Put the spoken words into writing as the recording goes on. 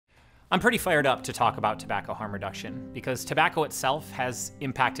I'm pretty fired up to talk about tobacco harm reduction because tobacco itself has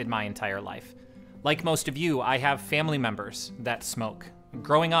impacted my entire life. Like most of you, I have family members that smoke.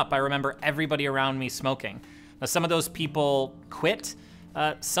 Growing up, I remember everybody around me smoking. Now, some of those people quit,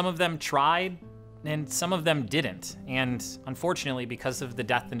 some of them tried, and some of them didn't. And unfortunately, because of the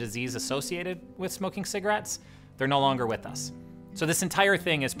death and disease associated with smoking cigarettes, they're no longer with us. So this entire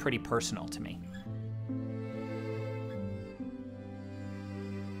thing is pretty personal to me.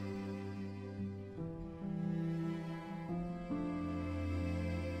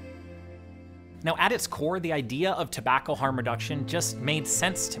 Now, at its core, the idea of tobacco harm reduction just made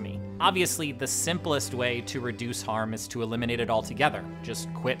sense to me. Obviously, the simplest way to reduce harm is to eliminate it altogether.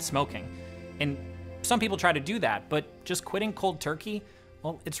 Just quit smoking. And some people try to do that, but just quitting cold turkey,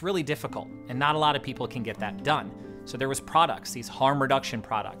 well, it's really difficult, and not a lot of people can get that done. So there was products, these harm reduction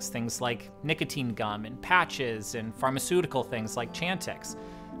products, things like nicotine gum and patches and pharmaceutical things like Chantix.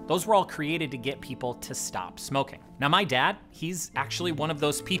 Those were all created to get people to stop smoking. Now, my dad, he's actually one of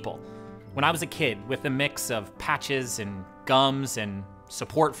those people. When I was a kid, with a mix of patches and gums and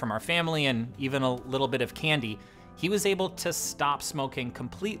support from our family and even a little bit of candy, he was able to stop smoking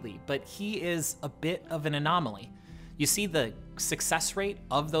completely, but he is a bit of an anomaly. You see, the success rate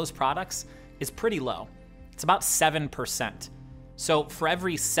of those products is pretty low. It's about 7%. So for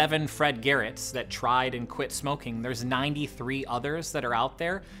every 7 Fred Garretts that tried and quit smoking, there's 93 others that are out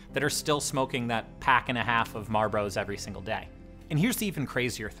there that are still smoking that pack and a half of Marlboros every single day. And here's the even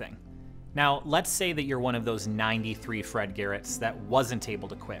crazier thing. Now, let's say that you're one of those 93 Fred Garretts that wasn't able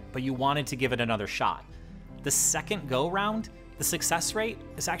to quit, but you wanted to give it another shot. The second go-round, the success rate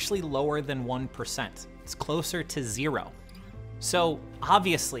is actually lower than 1%. It's closer to 0. So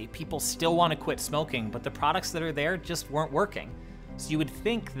obviously, people still want to quit smoking, but the products that are there just weren't working. So you would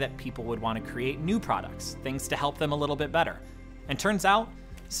think that people would want to create new products, things to help them a little bit better. And turns out,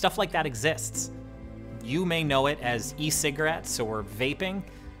 stuff like that exists. You may know it as e-cigarettes or vaping,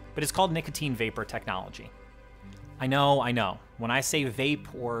 but it's called nicotine vapor technology. I know. When I say vape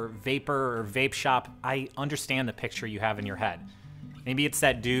or vapor or vape shop, I understand the picture you have in your head. Maybe it's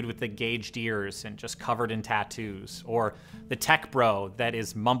that dude with the gauged ears and just covered in tattoos, or the tech bro that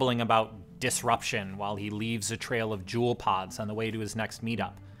is mumbling about disruption while he leaves a trail of Juul pods on the way to his next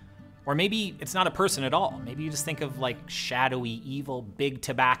meetup. Or maybe it's not a person at all. Maybe you just think of like shadowy, evil, big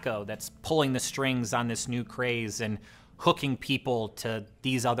tobacco that's pulling the strings on this new craze and hooking people to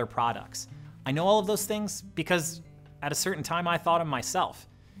these other products. I know all of those things because at a certain time I thought of myself.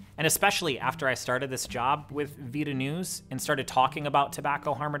 And especially after I started this job with VIDA News and started talking about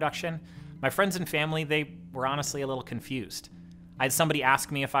tobacco harm reduction, my friends and family, they were honestly a little confused. I had somebody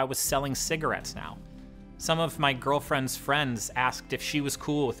ask me if I was selling cigarettes now. Some of my girlfriend's friends asked if she was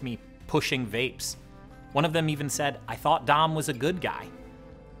cool with me pushing vapes. One of them even said, I thought Dom was a good guy.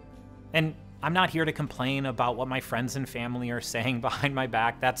 And I'm not here to complain about what my friends and family are saying behind my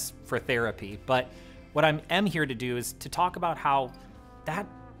back. That's for therapy. But what I am here to do is to talk about how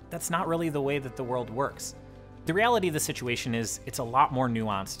that's not really the way that the world works. The reality of the situation is it's a lot more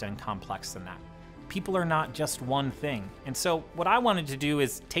nuanced and complex than that. People are not just one thing. And so what I wanted to do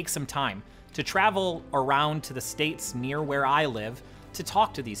is take some time to travel around to the states near where I live to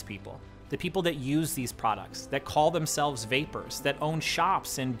talk to these people. The people that use these products, that call themselves vapors, that own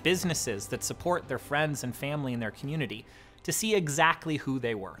shops and businesses that support their friends and family in their community, to see exactly who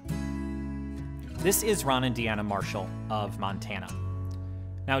they were. This is Ron and Deanna Marshall of Montana.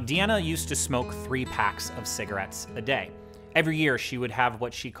 Now, Deanna used to smoke 3 packs of cigarettes a day. Every year, she would have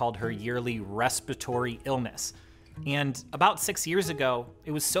what she called her yearly respiratory illness. And about 6 years ago,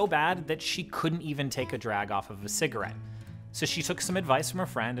 it was so bad that she couldn't even take a drag off of a cigarette. So she took some advice from a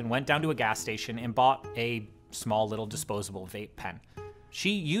friend and went down to a gas station and bought a small little disposable vape pen.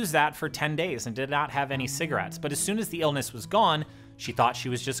 She used that for 10 days and did not have any cigarettes, but as soon as the illness was gone, she thought she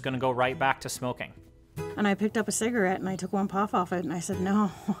was just gonna go right back to smoking. And I picked up a cigarette and I took one puff off it and I said, no,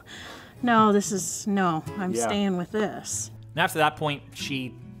 I'm staying with this. And after that point,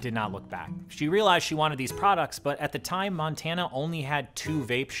 she did not look back. She realized she wanted these products, but at the time, Montana only had 2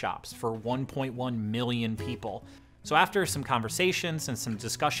 vape shops for 1.1 million people. So after some conversations and some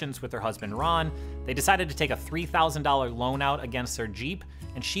discussions with her husband, Ron, they decided to take a $3,000 loan out against their Jeep,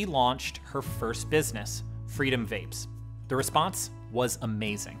 and she launched her first business, Freedom Vapes. The response was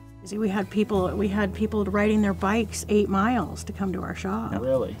amazing. See, we had people riding their bikes 8 miles to come to our shop.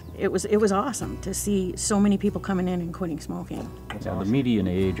 Really? It was awesome to see so many people coming in and quitting smoking. That's awesome. The median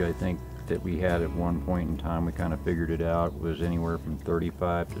age, I think, that we had at one point in time, we kind of figured it out, was anywhere from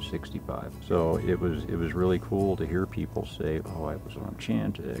 35 to 65. So it was really cool to hear people say, oh, I was on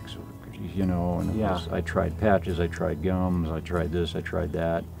Chantix, or, you know, and I tried patches, I tried gums, I tried this, I tried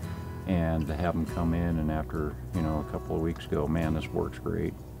that. And to have them come in and after, you know, a couple of weeks go, man, this works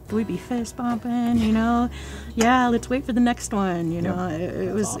great. We'd be fist bumping, you know, yeah, let's wait for the next one, you know.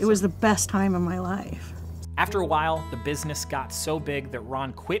 It was the best time of my life. After a while, the business got so big that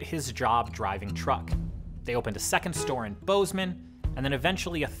Ron quit his job driving truck. They opened a second store in Bozeman, and then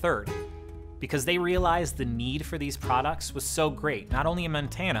eventually a third, because they realized the need for these products was so great, not only in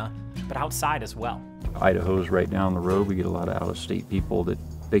Montana, but outside as well. Idaho's right down the road. We get a lot of out-of-state people that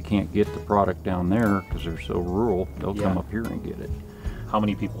they can't get the product down there because they're so rural. They'll come up here and get it. How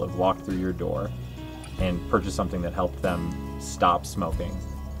many people have walked through your door and purchased something that helped them stop smoking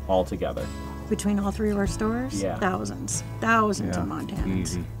altogether? Between all three of our stores, Yeah. thousands of Montanans.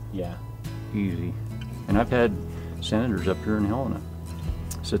 Easy, Yeah. easy. And I've had senators up here in Helena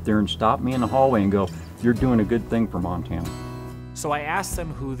sit there and stop me in the hallway and go, "You're doing a good thing for Montana." So I asked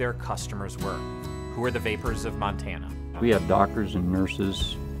them who their customers were. Who are the vapors of Montana? We have doctors and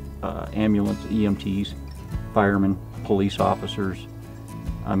nurses, ambulance, EMTs, firemen, police officers.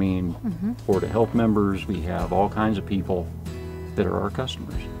 I mean, Board of Health members, we have all kinds of people that are our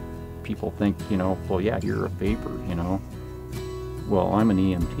customers. People think, you know, well, yeah, you're a vapor, you know. Well, I'm an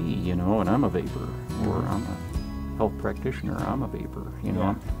EMT, you know, and I'm a vapor. Or I'm a health practitioner, I'm a vapor, you know.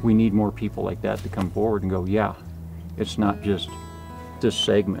 Yeah. We need more people like that to come forward and go, yeah, it's not just this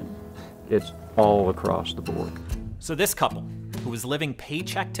segment, it's all across the board. So this couple, who was living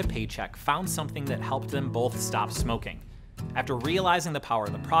paycheck to paycheck, found something that helped them both stop smoking. After realizing the power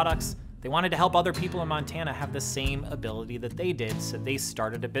of the products, they wanted to help other people in Montana have the same ability that they did, so they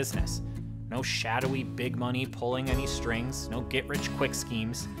started a business. No shadowy big money pulling any strings, no get-rich-quick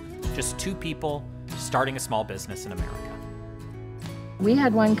schemes, just two people starting a small business in America. We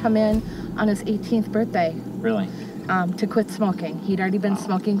had one come in on his 18th birthday Really? to quit smoking. He'd already been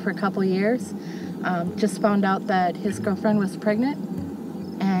smoking for a couple years, just found out that his girlfriend was pregnant,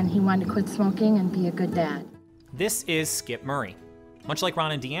 and he wanted to quit smoking and be a good dad. This is Skip Murray. Much like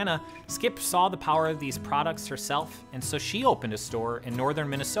Ron and Deanna, Skip saw the power of these products herself, and so she opened a store in northern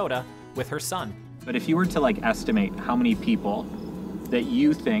Minnesota with her son. But if you were to like estimate how many people that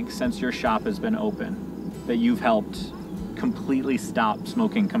you think since your shop has been open that you've helped completely stop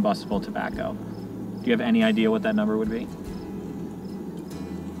smoking combustible tobacco, do you have any idea what that number would be?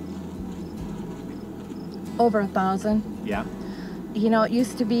 Over 1,000. Yeah. You know, it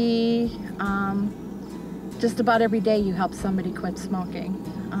used to be just about every day you help somebody quit smoking.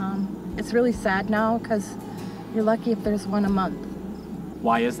 It's really sad now because you're lucky if there's one a month.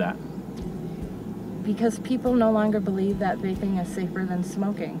 Why is that? Because people no longer believe that vaping is safer than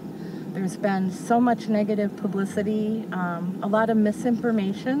smoking. There's been so much negative publicity, a lot of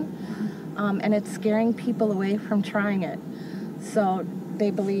misinformation, and it's scaring people away from trying it. So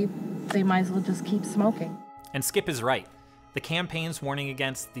they believe they might as well just keep smoking. And Skip is right. The campaigns warning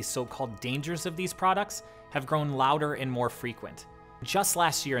against the so-called dangers of these products have grown louder and more frequent. Just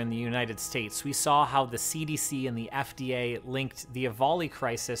last year in the United States, we saw how the CDC and the FDA linked the EVOLI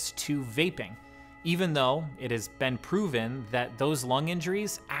crisis to vaping, even though it has been proven that those lung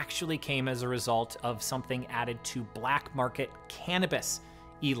injuries actually came as a result of something added to black market cannabis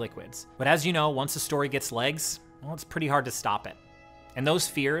e-liquids. But as you know, once a story gets legs, well, it's pretty hard to stop it. And those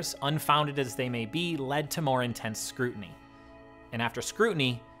fears, unfounded as they may be, led to more intense scrutiny. And after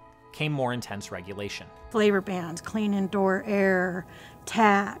scrutiny came more intense regulation. Flavor bans, clean indoor air,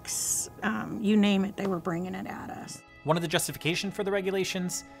 tax, you name it, they were bringing it at us. One of the justification for the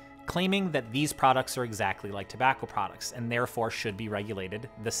regulations, claiming that these products are exactly like tobacco products and therefore should be regulated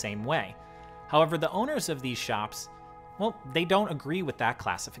the same way. However, the owners of these shops, well, they don't agree with that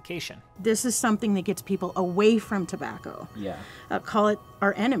classification. This is something that gets people away from tobacco. Yeah. Call it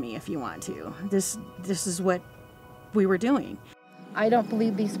our enemy if you want to. This is what we were doing. I don't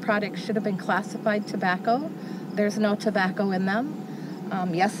believe these products should have been classified tobacco. There's no tobacco in them.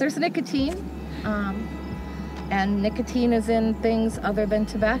 Yes, there's nicotine, and nicotine is in things other than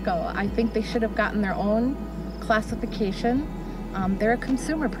tobacco. I think they should have gotten their own classification. They're a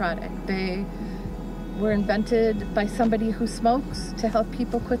consumer product. They were invented by somebody who smokes to help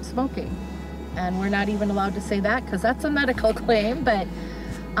people quit smoking. And we're not even allowed to say that because that's a medical claim, but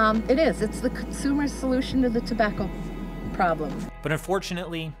it is. It's the consumer's solution to the tobacco problem. But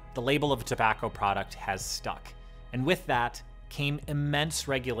unfortunately, the label of a tobacco product has stuck. And with that came immense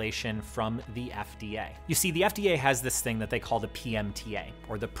regulation from the FDA. You see, the FDA has this thing that they call the PMTA,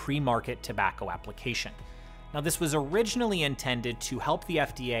 or the Pre-Market Tobacco Application. Now, this was originally intended to help the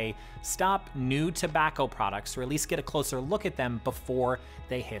FDA stop new tobacco products, or at least get a closer look at them before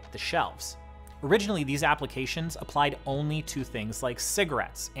they hit the shelves. Originally, these applications applied only to things like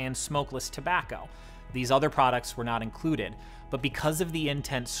cigarettes and smokeless tobacco. These other products were not included, but because of the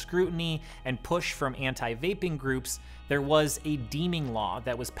intense scrutiny and push from anti-vaping groups, there was a deeming law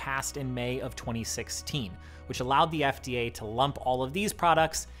that was passed in May of 2016, which allowed the FDA to lump all of these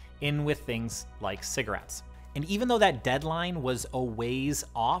products in with things like cigarettes. And even though that deadline was a ways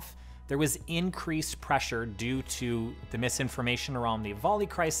off, there was increased pressure due to the misinformation around the Volley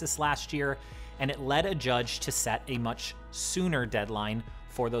crisis last year, and it led a judge to set a much sooner deadline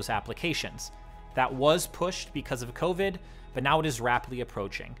for those applications. That was pushed because of COVID, but now it is rapidly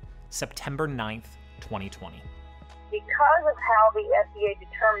approaching, September 9th, 2020. Because of how the FDA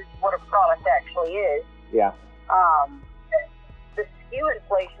determines what a product actually is, Yeah. the SKU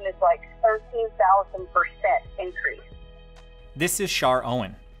inflation is like 13,000% increase. This is Shar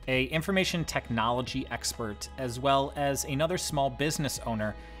Owen, an information technology expert, as well as another small business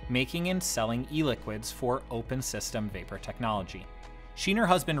owner making and selling e-liquids for open system vapor technology. She and her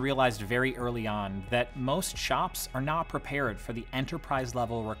husband realized very early on that most shops are not prepared for the enterprise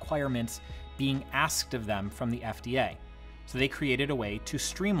level requirements being asked of them from the FDA. So they created a way to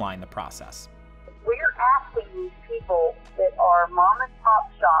streamline the process. We're asking these people that are mom and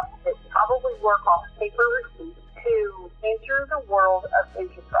pop shops that probably work off paper receipts to enter the world of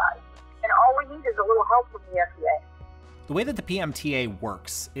enterprise. And all we need is a little help from the FDA. The way that the PMTA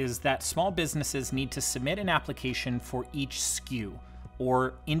works is that small businesses need to submit an application for each SKU,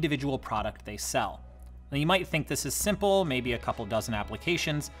 or individual product they sell. Now you might think this is simple, maybe a couple dozen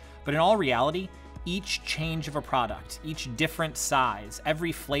applications, but in all reality, each change of a product, each different size,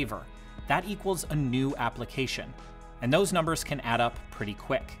 every flavor, that equals a new application. And those numbers can add up pretty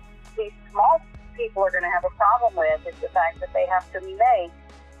quick. These small people are going to have a problem with is the fact that they have to make,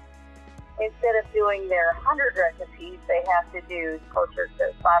 instead of doing their 100 recipes, they have to do closer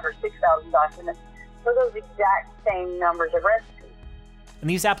to 5,000 or 6,000 documents for those exact same numbers of recipes. And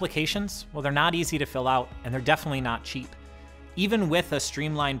these applications, well, they're not easy to fill out, and they're definitely not cheap. Even with a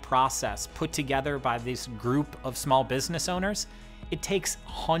streamlined process put together by this group of small business owners, it takes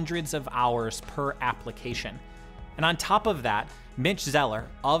hundreds of hours per application. And on top of that, Mitch Zeller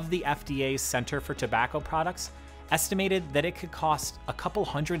of the FDA's Center for Tobacco Products estimated that it could cost a couple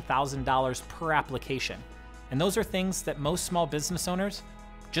 $100,000 per application. And those are things that most small business owners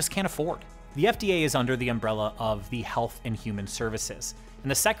just can't afford. The FDA is under the umbrella of the Health and Human Services. And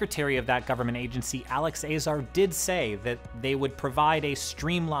the secretary of that government agency, Alex Azar, did say that they would provide a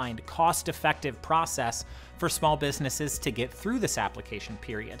streamlined, cost-effective process for small businesses to get through this application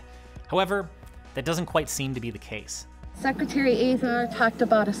period. However, that doesn't quite seem to be the case. Secretary Azar talked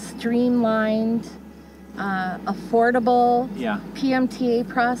about a streamlined, affordable PMTA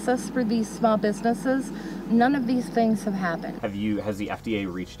process for these small businesses. None of these things have happened. Has the FDA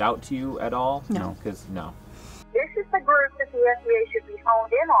reached out to you at all? No. No. This is the group that the FDA should be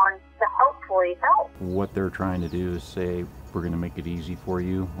honed in on to hopefully help. What they're trying to do is say, we're going to make it easy for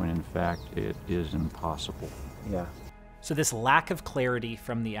you, when in fact it is impossible. Yeah. So this lack of clarity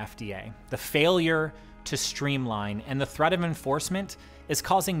from the FDA, the failure to streamline, and the threat of enforcement is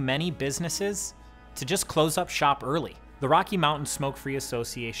causing many businesses to just close up shop early. The Rocky Mountain Smoke-Free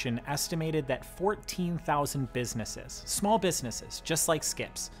Association estimated that 14,000 businesses, small businesses, just like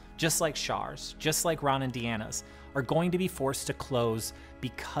Skip's, just like Shar's, just like Ron and Deanna's, are going to be forced to close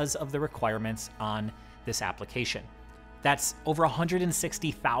because of the requirements on this application. That's over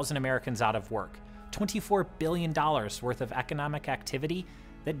 160,000 Americans out of work, $24 billion worth of economic activity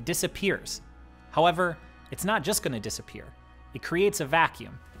that disappears. However, it's not just going to disappear. It creates a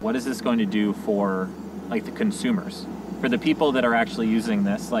vacuum. What is this going to do for the consumers? For the people that are actually using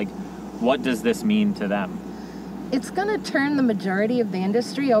this, what does this mean to them? It's going to turn the majority of the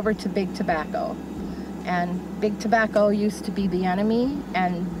industry over to big tobacco. And big tobacco used to be the enemy,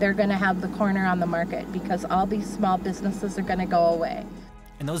 and they're going to have the corner on the market because all these small businesses are going to go away.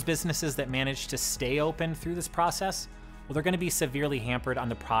 And those businesses that manage to stay open through this process, well, they're going to be severely hampered on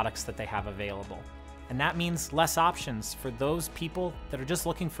the products that they have available. And that means less options for those people that are just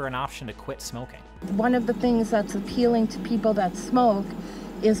looking for an option to quit smoking. One of the things that's appealing to people that smoke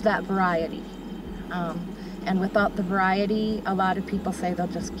is that variety. And without the variety, a lot of people say they'll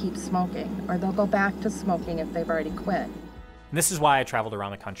just keep smoking, or they'll go back to smoking if they've already quit. And this is why I traveled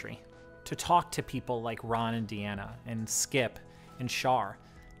around the country, to talk to people like Ron and Deanna and Skip and Shar,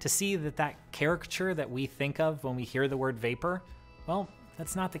 to see that that caricature that we think of when we hear the word vapor, well,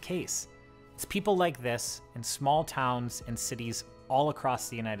 that's not the case. It's people like this in small towns and cities all across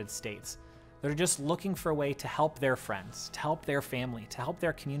the United States that are just looking for a way to help their friends, to help their family, to help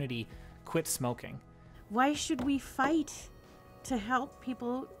their community quit smoking. Why should we fight to help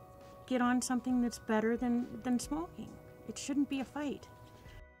people get on something that's better than smoking? It shouldn't be a fight.